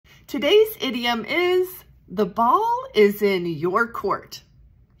Today's idiom is, the ball is in your court.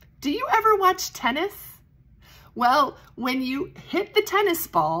 Do you ever watch tennis? Well, when you hit the tennis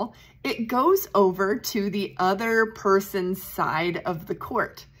ball, it goes over to the other person's side of the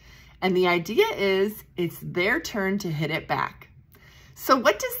court. And the idea is it's their turn to hit it back. So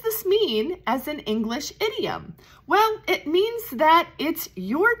what does this mean as an English idiom? Well, it means that it's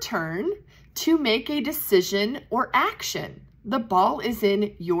your turn to make a decision or action. The ball is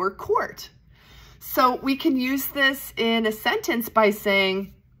in your court. So we can use this in a sentence by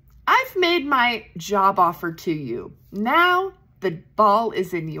saying, I've made my job offer to you. Now the ball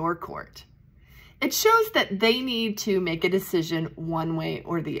is in your court. It shows that they need to make a decision one way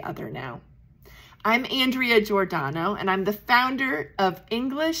or the other now. I'm Andrea Giordano, and I'm the founder of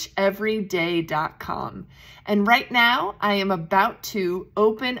EnglishEveryday.com. And right now, I am about to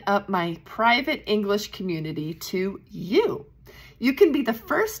open up my private English community to you. You can be the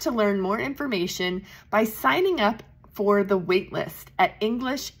first to learn more information by signing up for the waitlist at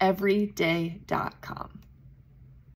EnglishEveryday.com.